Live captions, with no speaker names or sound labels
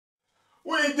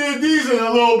We ain't did these in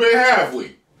a little bit, have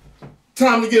we?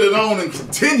 Time to get it on and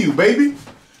continue, baby.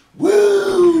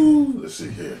 Woo! Let's see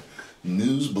here.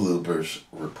 News bloopers.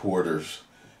 Reporters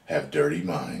have dirty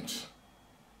minds.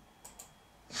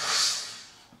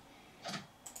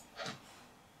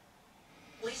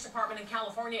 Police department in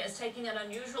California is taking an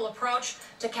unusual approach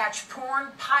to catch porn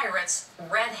pirates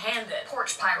red-handed.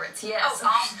 Porch pirates, yes. Oh,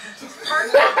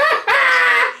 pardon?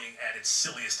 At its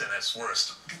silliest and its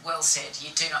worst. Well said.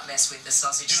 You do not mess with the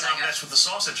sausage. Do not mess with the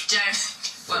sausage. Don't.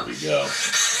 Well, There we go.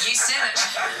 You said it.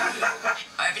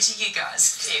 Over to you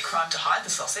guys. It'd be a crime to hide the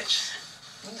sausage.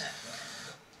 Wouldn't it?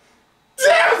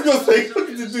 Yeah, I was gonna say, look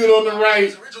at the dude on the right.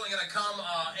 It was originally gonna come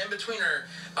in between her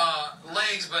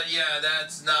legs, but yeah,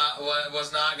 that's not what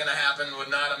was not gonna happen. Would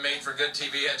not have made for good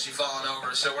TV had she fallen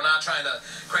over. So we're not trying to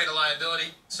create a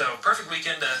liability. So perfect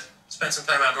weekend to spend some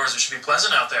time outdoors. It should be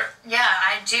pleasant out there. Yeah,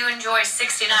 I do enjoy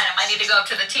 69. I might need to go up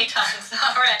to the tea times.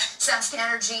 All right. Soundscape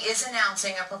Energy is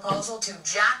announcing a proposal to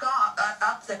jack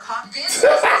up the cock. This is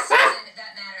the season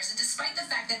that matters. And despite the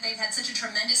fact that they've had such a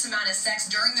tremendous amount of sex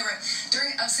during the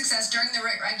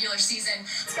regular season,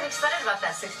 Let's get excited about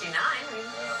that 69. I mean,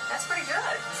 that's pretty good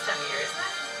this time of year, isn't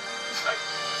it?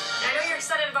 I know you're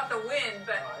excited about the win,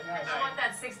 but I want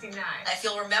that 69. If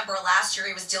you'll remember, last year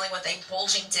he was dealing with a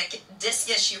bulging disc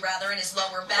issue in his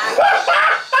lower back.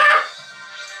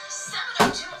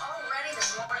 7:02 already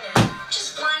this morning.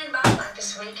 Just flying by like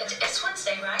this week. It's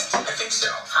Wednesday, right? I think so.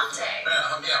 Hump day.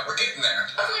 Yeah, we're getting there.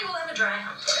 Hopefully we'll have a dry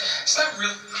hump day. It's not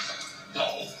real.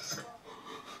 No.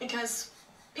 Because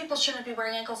people shouldn't be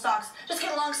wearing ankle socks. Just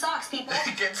get long socks, people.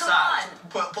 Get Come socks.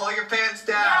 on. Pull your pants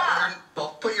down. Yeah. Or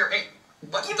put your leg down.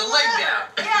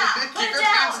 Yeah, put Keep it your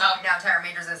down. pants up. Now, Tyrone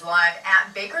is live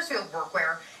at Bakersfield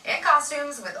Workwear in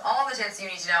costumes with all the tips you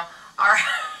need to know. All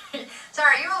right.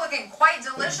 Tara, you were looking quite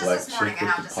delicious this morning, I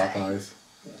have to say. Popeyes.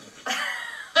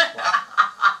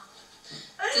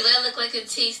 Do that look like a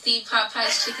tasty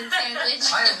Popeye's chicken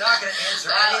sandwich? I am not going to answer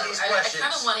any of these questions. I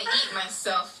kind of want to eat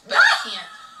myself, but I can't.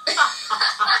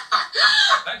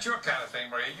 That's your kind of thing,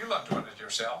 Maria. You love doing it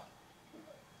yourself.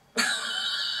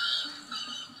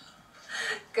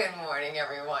 Good morning,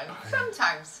 everyone.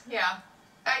 Sometimes, yeah.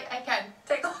 I can.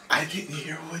 Take a look. I didn't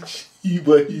hear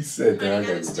what he said. Now I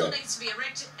gotta go back. needs to be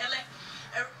erected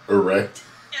Erect. first.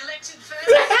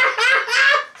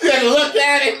 You gotta look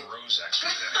at it. I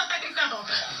know.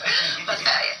 But you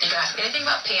ask anything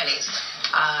about peonies.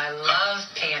 I love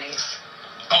peonies.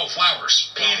 Oh,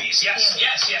 flowers. Peonies. Yes.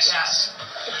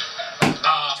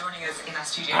 Joining us in our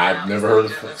studio I've now never is heard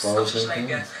the of leader flowers Scottish and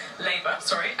peonies. Labour,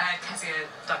 Kezia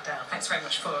Dugdale. Thanks very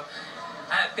much for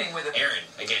being with us. Aaron,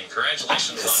 again,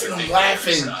 congratulations Listen, on I'm your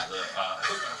laughing. You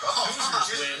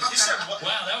said,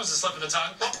 wow, that was a slip of the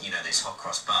tongue. You know, these hot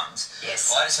cross buns. Yes.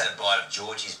 I just had a bite of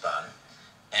Georgie's bun,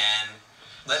 and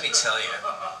let me tell you.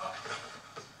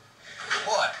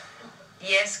 What?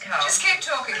 Yes, Carl. Just keep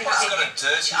talking. It's got a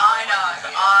dirty I know.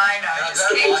 And I Just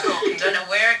don't keep like it. talking. Don't know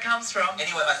where it comes from.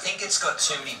 Anyway, I think it's got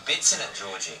too many bits in it,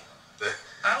 Georgie.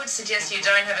 I would suggest you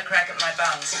don't have a crack at my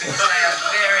buns because they are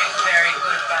very, very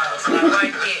good buns, and I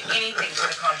won't hear anything to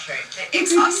the contrary.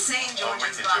 I've seen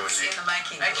George's buns in the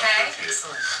making. Okay?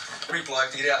 Excellent. People like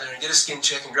to get out there and get a skin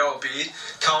check and grow a beard.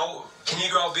 Cole, can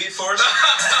you grow a beard for us?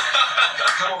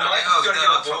 Come on, mate. I'll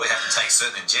probably have to take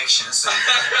certain injections to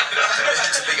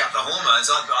pick up the hormones.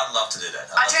 I'd love to do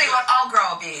that. I tell you what, I'll grow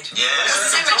a beard. Yeah.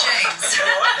 It's in my genes.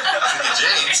 In the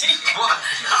jeans? What?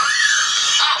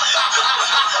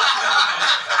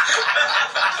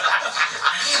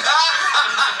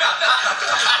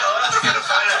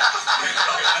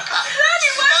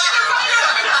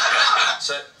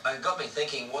 So it got me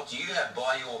thinking, what do you have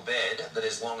by your bed that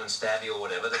is long and stabby or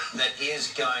whatever that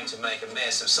is going to make a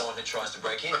mess of someone who tries to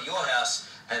break into your house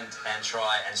and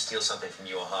try and steal something from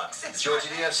your home? Georgie,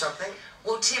 do you have something?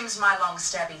 Well, Tim's my long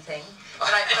stabby thing, but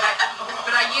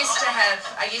I used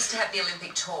to have the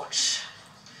Olympic torch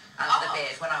under the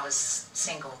bed when I was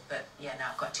single. But yeah,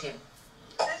 now I've got Tim.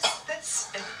 That's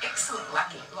an excellent,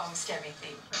 lucky, long stabby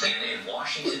thing. In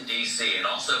Washington, D.C., and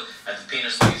also at the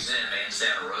Penis Museum in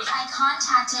Santa Rosa. I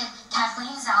contacted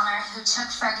Kathleen Zellner, who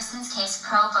took Ferguson's case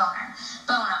pro bono.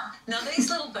 Now, these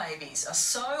little babies are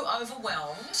so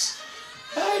overwhelmed.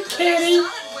 Hi, They started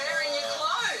wearing your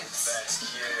clothes. That's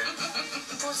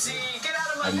cute. Pussy, get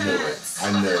out of my I knew it. pants. I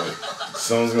knew it.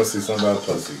 Someone's gonna say something about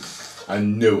pussy. I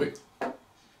knew it.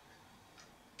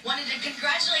 Wanted to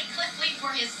congratulate Cliffley for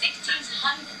his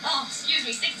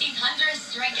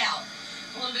 1600th strikeout.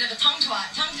 A little bit of a tongue tie.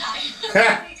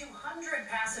 2,200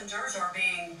 passengers are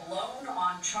being blown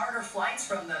on charter flights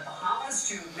from the Bahamas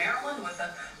to Maryland with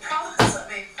a promise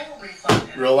of a full refund.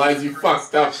 Realize you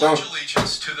fucked up, son. Pledge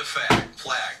allegiance to the flag.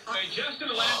 Hey, just in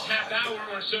the last half hour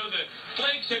or so, the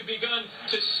flakes have begun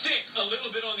to stick a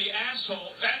little bit on the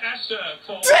asphalt.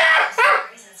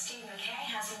 Steve McKay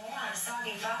has more on a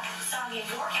soggy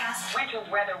forecast. Winter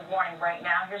weather warning right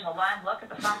now. Here's a live look at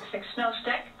the Fox 6 snow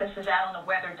stick. This is out on the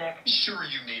weather dick. Sure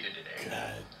you needed it,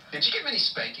 eh? Did you get many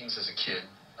spankings as a kid?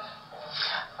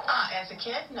 As a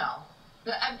kid, no.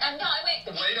 No, wait.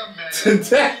 Wait a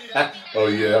minute. Oh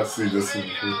yeah, I've seen this one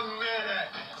before.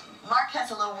 Mark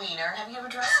has a little wiener. Have you ever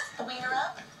dressed the wiener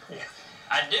up?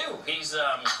 I do. He's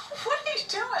What are you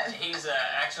doing? he's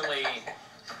actually.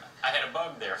 I had a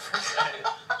bug there for a second.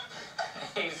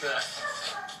 He's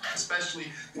Especially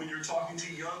when you're talking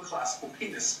to young classical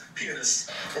pianists.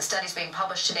 The study's being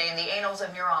published today in the Annals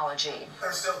of Neurology.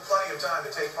 There's still plenty of time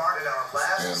to take part in our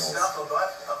last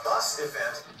Snuff-a-Bus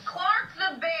event. Clark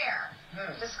the bear,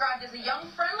 described as a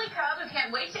young, friendly cub who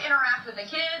can't wait to interact with the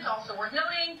kids. Also worth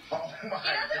noting, he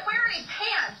doesn't wear any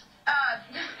pants.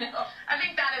 I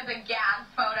think that is a gag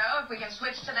photo. If we can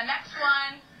switch to the next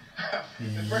one.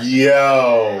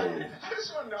 Yo.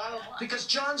 Because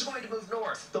John's going to move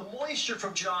north. The moisture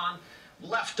from John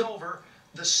left over,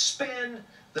 the spin,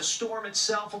 the storm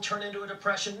itself will turn into a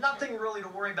depression. Nothing really to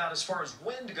worry about as far as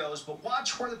wind goes, but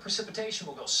watch where the precipitation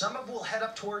will go. Some of it will head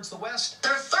up towards the west.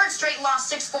 Their third straight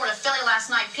loss, 6-4 to Philly last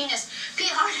night. Pete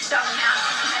Harnish on the mound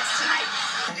tonight.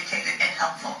 Indicated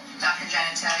unhelpful. Dr.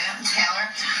 Genitalia Taylor.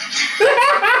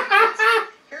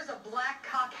 Here's a Black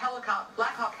Hawk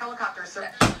helicopter.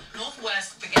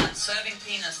 Northwest began serving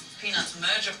Peanuts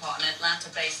merger partner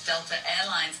Atlanta-based Delta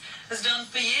Airlines has done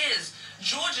for years.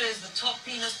 Georgia is the top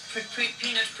peanut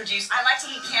producer. I like to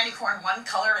eat candy corn one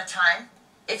color at a time.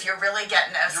 If you're really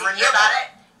getting OCD about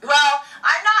it. Well,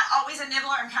 I'm not always a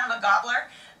nibbler. I'm kind of a gobbler.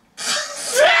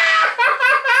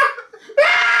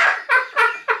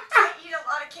 I eat a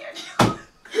lot of candy.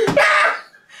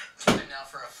 And now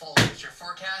for a full picture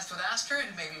forecast with Astrid,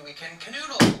 maybe we can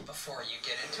canoodle before you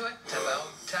get into it about,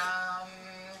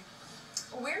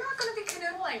 We're not going to be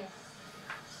canoodling.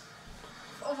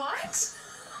 What?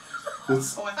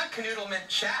 Oh, I thought canoodle meant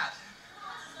chat.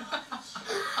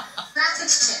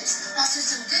 Message tips. Also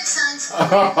some good signs. I'm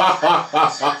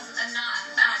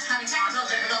not having technical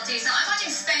difficulties, so I'm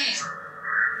watching Spain.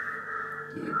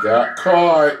 You got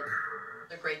caught.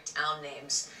 The great town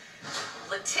names.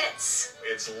 Latits.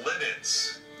 It's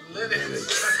Lidditz.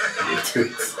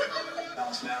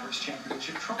 Dallas Mavericks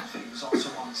Championship Trophy was also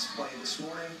on display this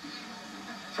morning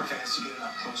for fans to get an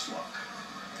up-close look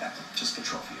at just the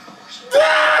trophy, of course.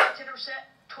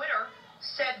 Twitter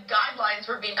said guidelines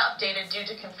were being updated due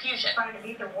to confusion. Trying to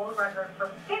beat the world record for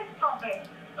fist pumping.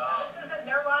 This isn't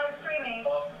their live streaming.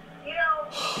 You know,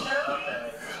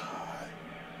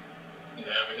 You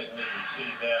never didn't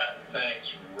see that. Thanks,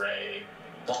 Ray.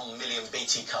 1 million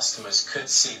BT customers could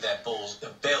see their bills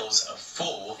are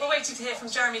full. We're waiting to hear from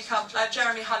Jeremy Hunt.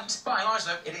 By and large,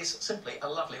 though, it is simply a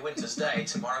lovely winter's day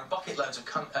tomorrow. Bucket loads of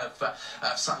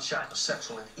sunshine in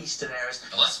central and eastern areas.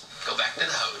 Let's go back to the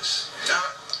hose.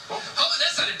 Oh,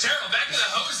 that sounded terrible. Back to the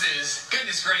hoses.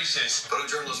 Goodness gracious.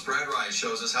 Photojournalist Brad Rice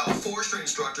shows us how a forestry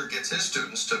instructor gets his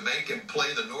students to make and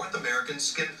play the North American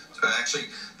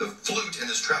the flute in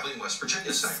this traveling West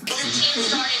Virginia segment. The team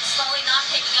started slowly not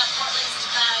picking up Portland's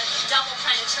double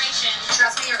penetration.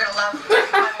 Trust me, you're going to love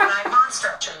my one-eyed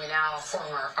monster. Joining me now,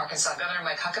 former Arkansas Governor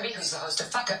Mike Huckabee, who's the host of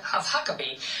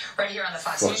Huckabee, right here on the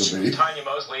Fox News Show. Tanya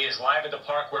Mosley is live at the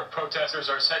park where protesters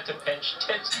are set to pinch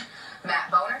tits.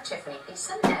 Matt Boner, Tiffany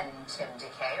Eason, and Tim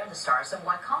DeKay are the stars of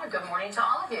White Collar. Good morning to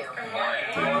all of you. Good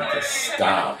morning.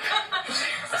 Stop.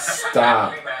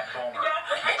 Stop.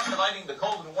 Lighting the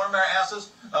cold and warm air asses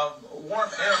of warm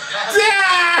air masses.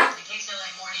 Yeah! The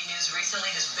KCLA Morning News recently,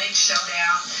 this big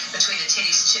showdown between the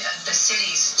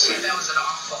cities. That was an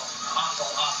awful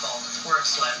word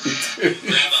slip.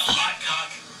 Grab a hot cup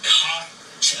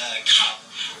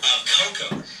of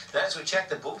cocoa. As we check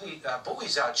the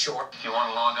buoys outshore. If you want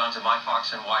to log on to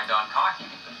myfoxny.com.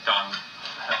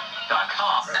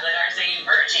 There's a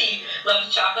Virgie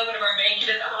loves chocolate, one of our main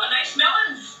kids. Oh, nice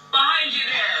melons behind you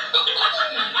there.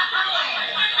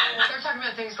 They're talking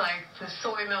about things like the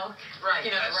soy milk, Right.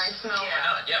 you know, the rice milk.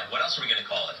 Yeah, what else are we going to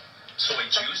call it? Soy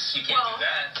juice? You can't do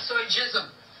that. Soy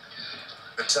jism.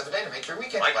 It's of a day to make your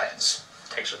weekend plans.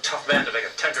 Takes a tough man to make a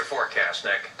tender forecast,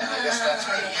 Nick. And I guess that's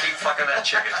me. Keep fucking that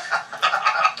chicken.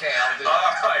 Okay, I'll do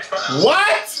All right.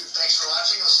 What? Thanks for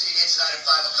watching. We'll see you again tonight at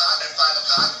 5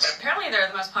 o'clock. Apparently they're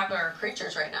the most popular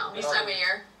creatures right now, this time of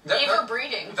year. Beaver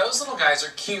breeding. Those little guys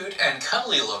are cute and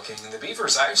cuddly looking. The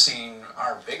beavers I've seen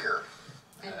are bigger.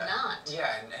 And not.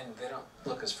 Yeah, and they don't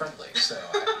look as friendly, so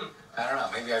I don't know.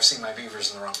 Maybe I've seen my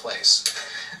beavers in the wrong place.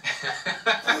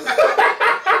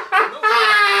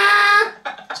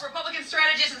 Republican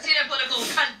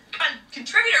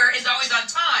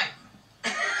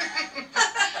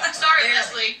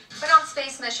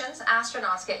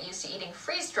astronauts get used to eating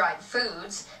freeze-dried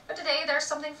foods, but today there's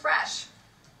something fresh.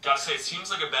 Gotta say, it seems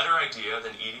like a better idea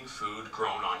than eating food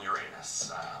grown on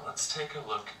Uranus. Let's take a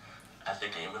look at the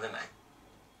game of the night.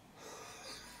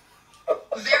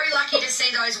 Very lucky to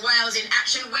see those whales in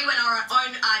action. We went on our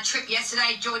own trip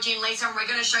yesterday, Georgie and Lisa, and we're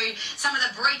going to show you some of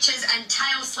the breaches and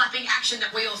tail slapping action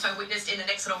that we also witnessed in the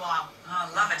next little while.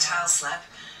 Oh, love a tail slap.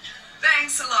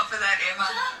 Thanks a lot for that, Emma.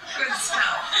 Good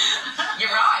stuff. You're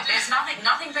right. There's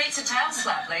nothing beats a tail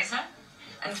slap, Lisa.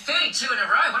 And 32 in a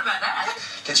row. What about that?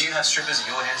 Did you have strippers at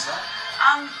your house though?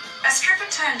 A stripper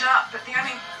turned up, but the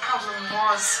only problem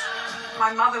was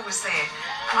my mother was there,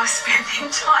 and I spent the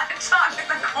entire time in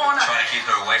the corner. Trying to keep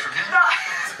her away from him? No.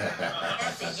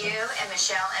 You and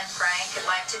Michelle and Frank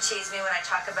like to tease me when I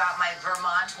talk about my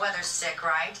Vermont weather stick,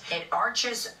 right? It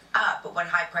arches up when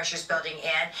high pressure is building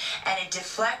in, and it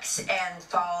deflects and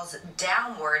falls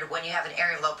downward when you have an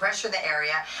area of low pressure in the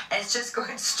area, and it's just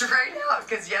going straight out,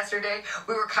 because yesterday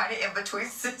we were kind of in between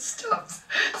systems.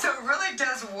 So it really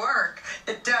does work.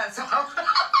 It does.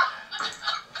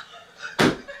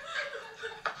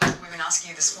 We've been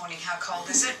asking you this morning, how cold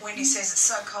is it? Wendy says it's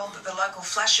so cold that the local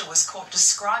flasher was caught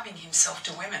describing himself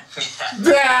to women.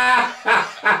 There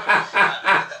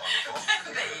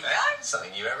you go.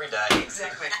 Something new every day.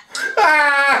 Exactly.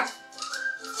 That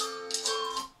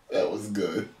was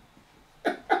good.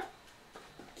 That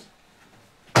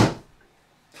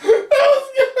was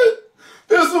good.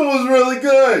 This one was really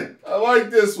good. I like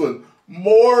this one.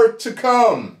 More to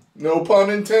come. No pun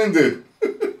intended.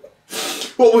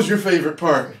 What was your favorite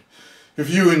part? If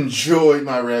you enjoyed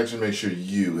my reaction, make sure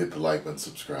you hit the like button,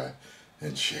 subscribe,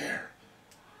 and share.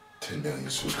 10 million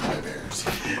subscribers.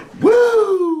 Woo!